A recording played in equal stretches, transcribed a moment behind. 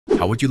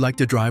How would you like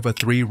to drive a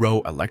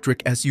 3-row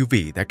electric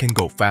SUV that can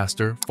go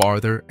faster,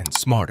 farther, and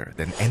smarter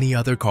than any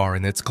other car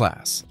in its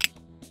class?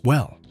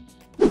 Well,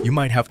 you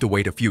might have to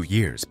wait a few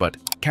years, but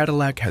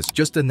Cadillac has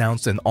just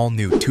announced an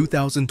all-new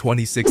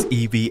 2026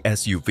 EV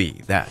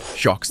SUV that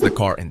shocks the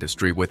car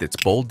industry with its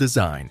bold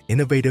design,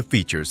 innovative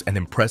features, and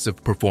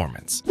impressive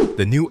performance.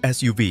 The new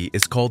SUV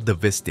is called the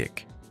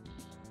Vistiq,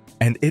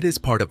 and it is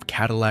part of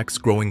Cadillac's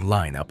growing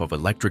lineup of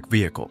electric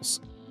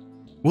vehicles.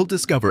 We'll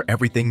discover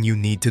everything you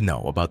need to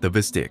know about the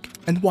Vistiq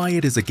and why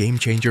it is a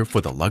game-changer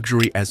for the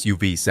luxury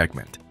SUV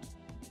segment.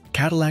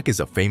 Cadillac is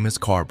a famous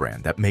car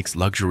brand that makes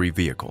luxury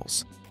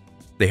vehicles.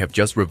 They have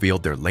just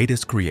revealed their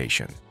latest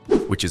creation,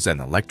 which is an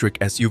electric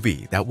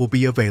SUV that will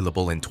be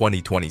available in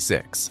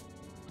 2026.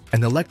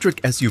 An electric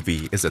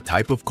SUV is a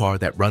type of car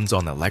that runs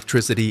on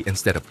electricity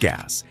instead of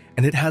gas,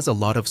 and it has a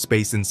lot of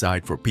space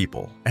inside for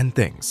people and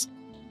things.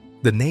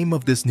 The name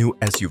of this new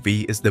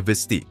SUV is the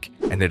Vistiq,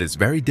 and it is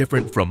very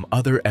different from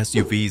other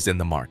SUVs in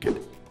the market.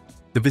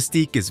 The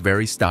Vistiq is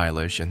very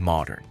stylish and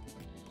modern.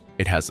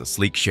 It has a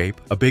sleek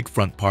shape, a big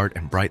front part,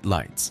 and bright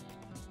lights.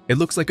 It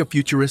looks like a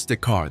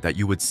futuristic car that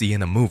you would see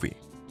in a movie.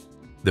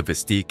 The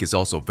Vistiq is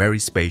also very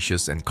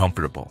spacious and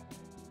comfortable.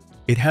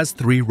 It has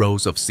 3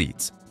 rows of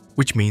seats,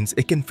 which means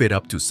it can fit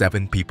up to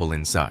 7 people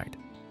inside.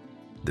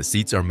 The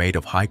seats are made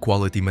of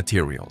high-quality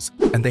materials,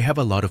 and they have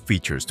a lot of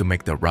features to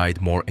make the ride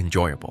more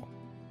enjoyable.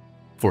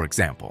 For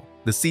example,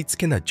 the seats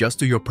can adjust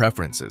to your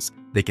preferences,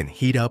 they can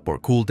heat up or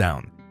cool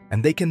down,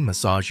 and they can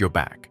massage your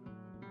back.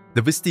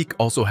 The Vistiq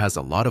also has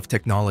a lot of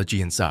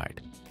technology inside.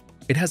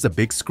 It has a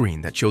big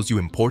screen that shows you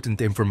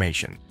important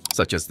information,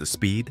 such as the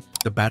speed,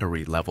 the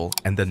battery level,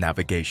 and the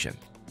navigation.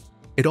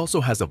 It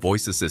also has a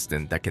voice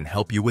assistant that can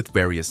help you with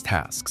various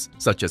tasks,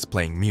 such as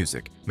playing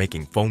music,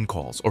 making phone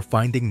calls, or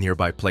finding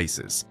nearby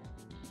places.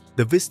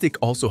 The Vistiq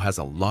also has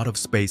a lot of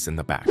space in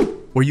the back,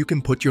 where you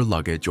can put your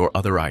luggage or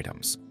other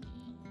items.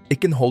 It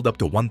can hold up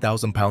to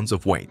 1,000 pounds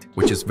of weight,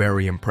 which is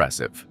very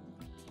impressive.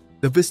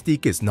 The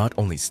Vistiq is not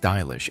only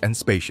stylish and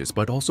spacious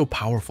but also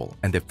powerful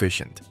and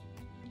efficient.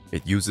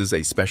 It uses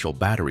a special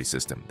battery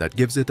system that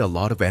gives it a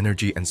lot of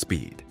energy and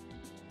speed.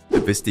 The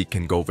Vistiq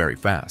can go very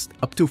fast,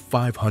 up to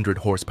 500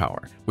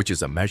 horsepower, which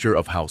is a measure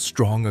of how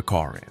strong a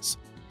car is.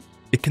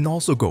 It can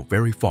also go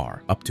very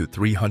far, up to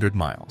 300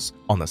 miles,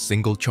 on a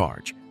single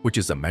charge, which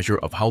is a measure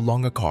of how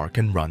long a car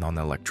can run on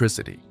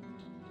electricity.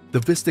 The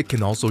Vistiq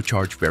can also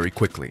charge very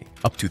quickly,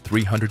 up to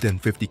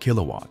 350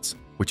 kilowatts,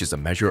 which is a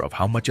measure of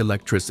how much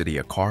electricity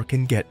a car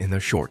can get in a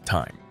short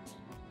time.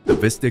 The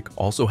Vistiq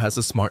also has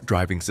a smart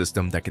driving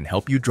system that can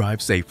help you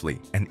drive safely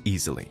and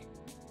easily.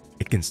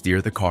 It can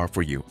steer the car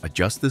for you,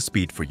 adjust the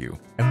speed for you,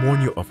 and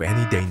warn you of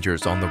any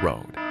dangers on the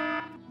road.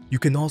 You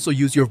can also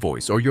use your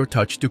voice or your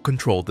touch to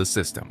control the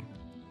system.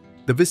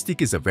 The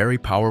Vistiq is a very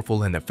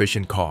powerful and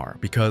efficient car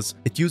because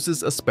it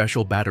uses a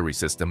special battery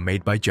system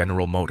made by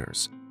General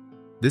Motors.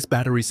 This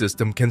battery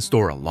system can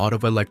store a lot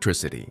of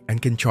electricity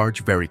and can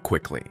charge very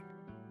quickly.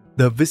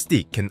 The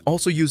Vistiq can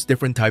also use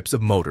different types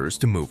of motors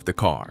to move the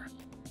car.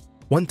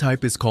 One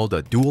type is called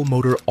a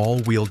dual-motor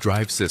all-wheel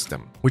drive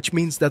system, which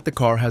means that the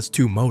car has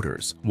 2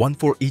 motors, one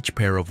for each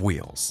pair of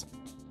wheels.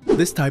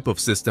 This type of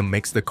system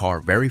makes the car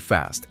very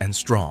fast and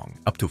strong,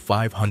 up to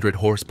 500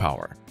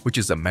 horsepower, which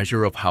is a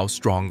measure of how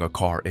strong a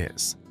car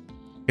is.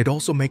 It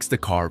also makes the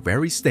car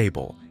very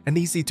stable and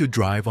easy to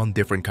drive on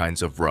different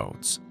kinds of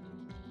roads.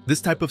 This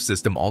type of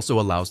system also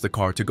allows the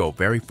car to go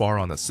very far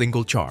on a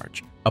single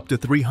charge, up to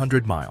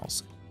 300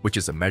 miles, which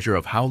is a measure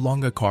of how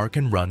long a car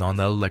can run on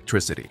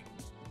electricity.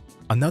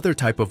 Another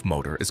type of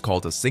motor is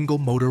called a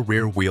single-motor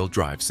rear-wheel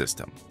drive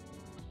system,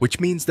 which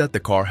means that the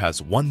car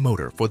has one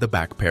motor for the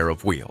back pair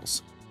of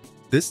wheels.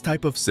 This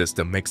type of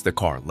system makes the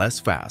car less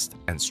fast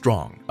and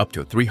strong, up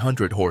to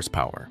 300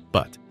 horsepower,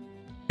 but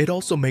it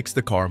also makes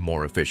the car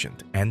more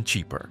efficient and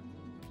cheaper.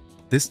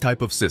 This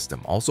type of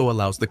system also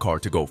allows the car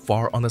to go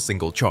far on a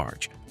single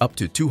charge, up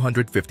to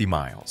 250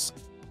 miles.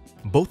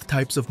 Both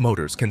types of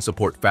motors can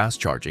support fast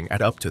charging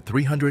at up to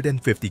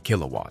 350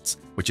 kilowatts,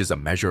 which is a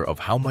measure of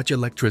how much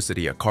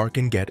electricity a car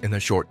can get in a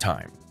short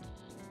time.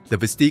 The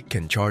Vistiq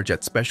can charge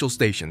at special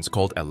stations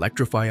called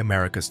Electrify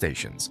America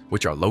stations,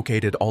 which are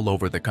located all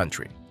over the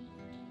country.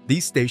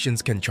 These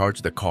stations can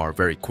charge the car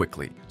very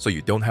quickly, so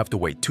you don't have to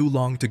wait too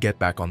long to get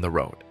back on the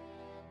road.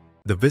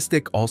 The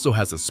Vistiq also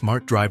has a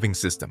smart driving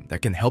system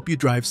that can help you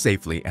drive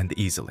safely and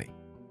easily.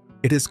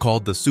 It is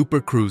called the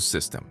Super Cruise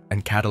system,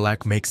 and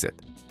Cadillac makes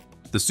it.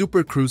 The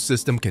Super Cruise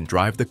system can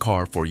drive the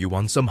car for you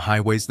on some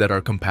highways that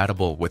are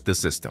compatible with the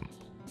system.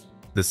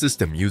 The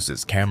system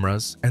uses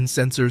cameras and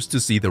sensors to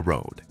see the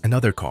road and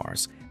other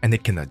cars, and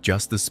it can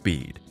adjust the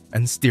speed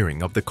and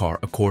steering of the car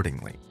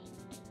accordingly.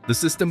 The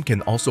system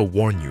can also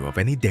warn you of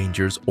any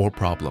dangers or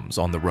problems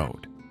on the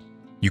road.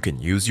 You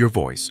can use your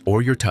voice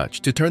or your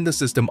touch to turn the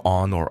system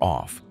on or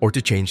off, or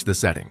to change the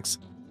settings.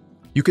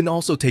 You can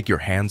also take your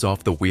hands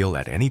off the wheel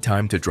at any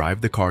time to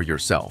drive the car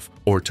yourself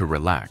or to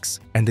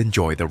relax and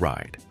enjoy the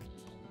ride.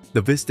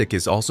 The Vistiq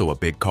is also a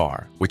big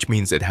car, which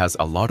means it has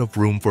a lot of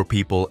room for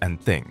people and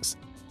things.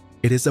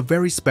 It is a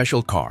very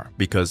special car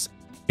because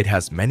It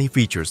has many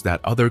features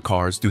that other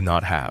cars do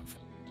not have.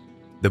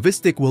 The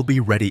Vistic will be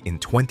ready in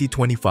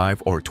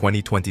 2025 or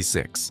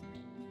 2026.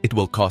 It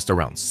will cost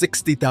around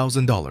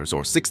 $60,000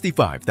 or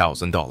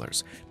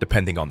 $65,000,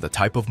 depending on the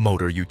type of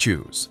motor you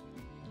choose.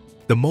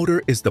 The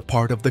motor is the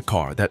part of the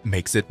car that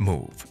makes it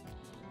move.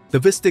 The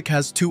Vistic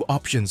has two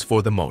options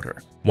for the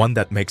motor, one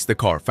that makes the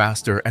car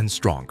faster and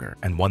stronger,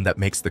 and one that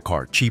makes the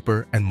car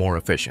cheaper and more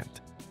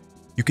efficient.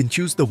 You can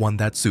choose the one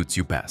that suits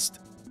you best.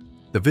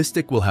 The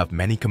Vistic will have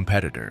many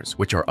competitors,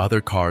 which are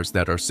other cars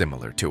that are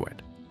similar to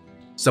it.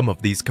 Some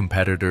of these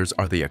competitors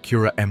are the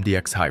Acura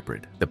MDX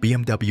Hybrid, the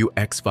BMW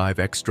X5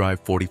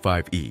 xDrive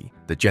 45e,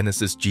 the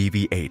Genesis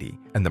GV80,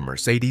 and the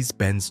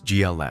Mercedes-Benz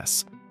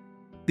GLS.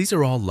 These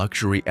are all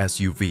luxury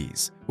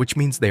SUVs, which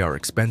means they are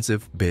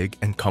expensive, big,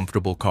 and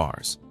comfortable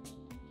cars.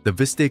 The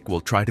Vistic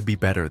will try to be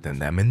better than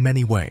them in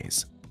many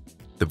ways.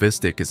 The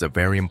Vistic is a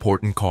very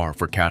important car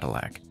for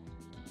Cadillac.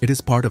 It is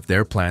part of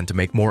their plan to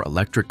make more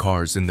electric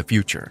cars in the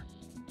future.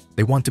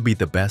 They want to be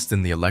the best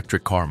in the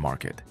electric car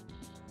market.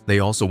 They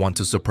also want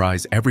to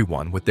surprise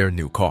everyone with their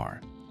new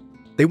car.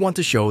 They want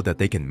to show that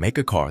they can make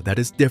a car that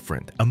is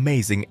different,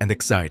 amazing, and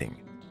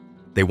exciting.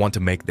 They want to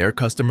make their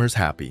customers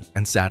happy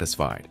and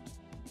satisfied.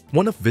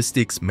 One of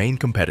Vistic's main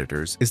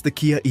competitors is the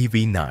Kia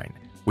EV9,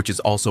 which is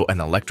also an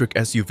electric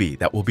SUV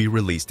that will be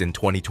released in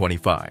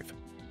 2025.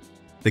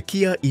 The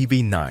Kia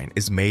EV9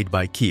 is made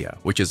by Kia,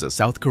 which is a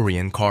South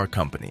Korean car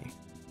company.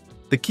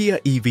 The Kia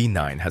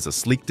EV9 has a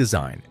sleek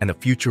design and a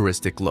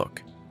futuristic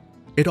look.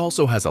 It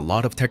also has a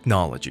lot of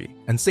technology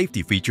and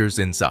safety features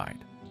inside.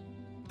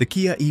 The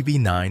Kia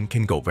EV9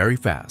 can go very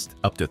fast,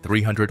 up to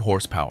 300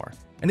 horsepower,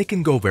 and it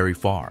can go very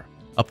far,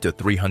 up to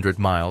 300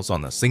 miles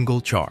on a single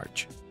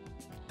charge.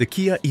 The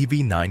Kia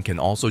EV9 can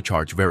also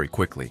charge very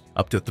quickly,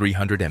 up to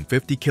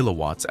 350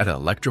 kilowatts at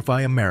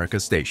Electrify America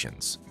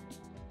stations.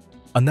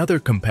 Another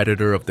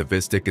competitor of the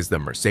Vistic is the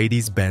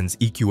Mercedes-Benz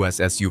EQS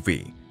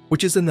SUV,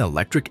 which is an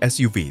electric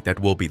SUV that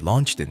will be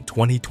launched in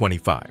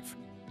 2025.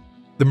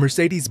 The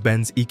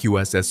Mercedes-Benz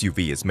EQS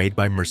SUV is made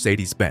by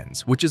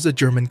Mercedes-Benz, which is a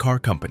German car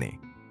company.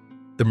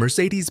 The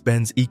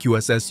Mercedes-Benz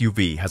EQS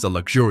SUV has a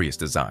luxurious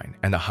design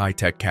and a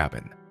high-tech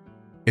cabin.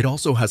 It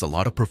also has a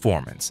lot of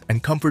performance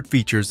and comfort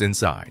features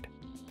inside.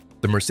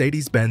 The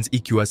Mercedes-Benz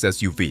EQS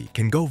SUV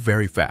can go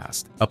very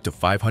fast, up to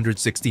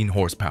 516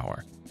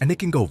 horsepower, and it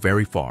can go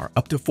very far,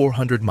 up to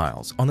 400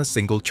 miles on a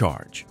single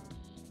charge.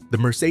 The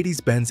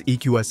Mercedes-Benz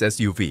EQS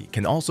SUV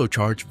can also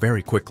charge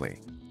very quickly,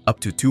 up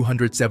to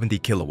 270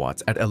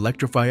 kilowatts at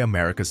Electrify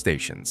America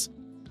stations.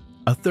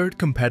 A third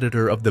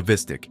competitor of the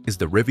Vistic is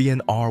the Rivian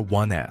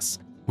R1S,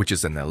 which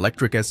is an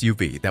electric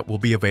SUV that will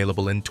be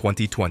available in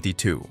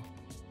 2022.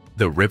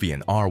 The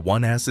Rivian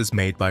R1S is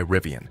made by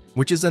Rivian,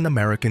 which is an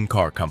American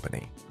car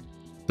company.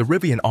 The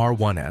Rivian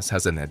R1S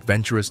has an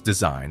adventurous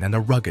design and a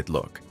rugged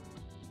look.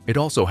 It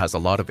also has a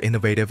lot of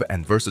innovative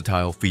and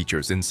versatile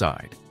features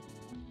inside.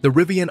 The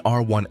Rivian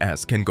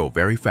R1S can go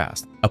very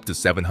fast, up to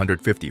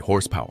 750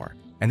 horsepower,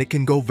 and it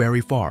can go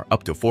very far,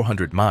 up to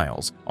 400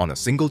 miles, on a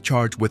single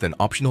charge with an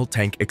optional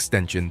tank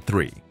extension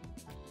 3.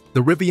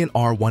 The Rivian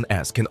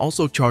R1S can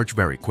also charge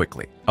very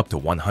quickly, up to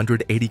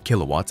 180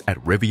 kilowatts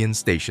at Rivian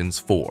Stations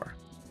 4.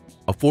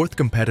 A fourth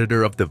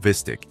competitor of the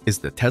Vistic is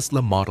the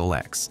Tesla Model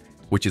X,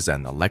 which is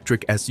an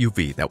electric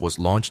SUV that was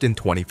launched in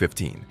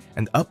 2015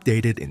 and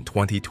updated in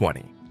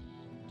 2020.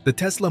 The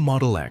Tesla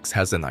Model X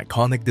has an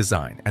iconic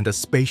design and a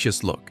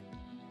spacious look.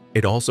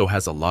 It also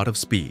has a lot of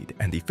speed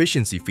and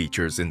efficiency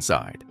features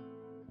inside.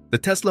 The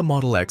Tesla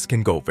Model X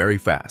can go very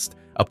fast,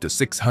 up to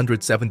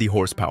 670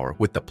 horsepower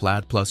with the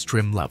Plaid Plus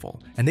trim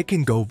level, and it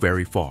can go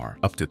very far,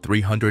 up to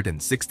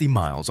 360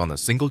 miles on a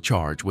single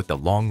charge with the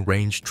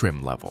long-range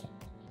trim level.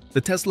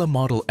 The Tesla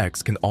Model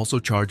X can also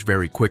charge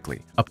very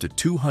quickly, up to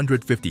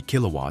 250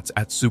 kilowatts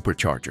at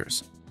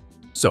superchargers.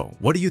 So,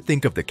 what do you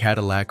think of the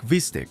Cadillac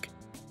Vistic?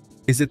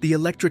 Is it the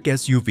electric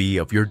SUV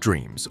of your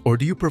dreams, or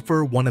do you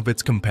prefer one of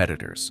its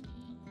competitors?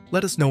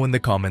 Let us know in the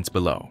comments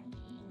below.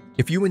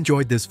 If you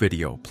enjoyed this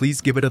video,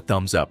 please give it a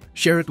thumbs up,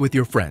 share it with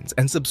your friends,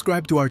 and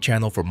subscribe to our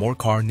channel for more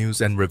car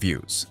news and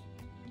reviews.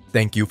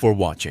 Thank you for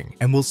watching,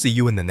 and we'll see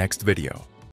you in the next video.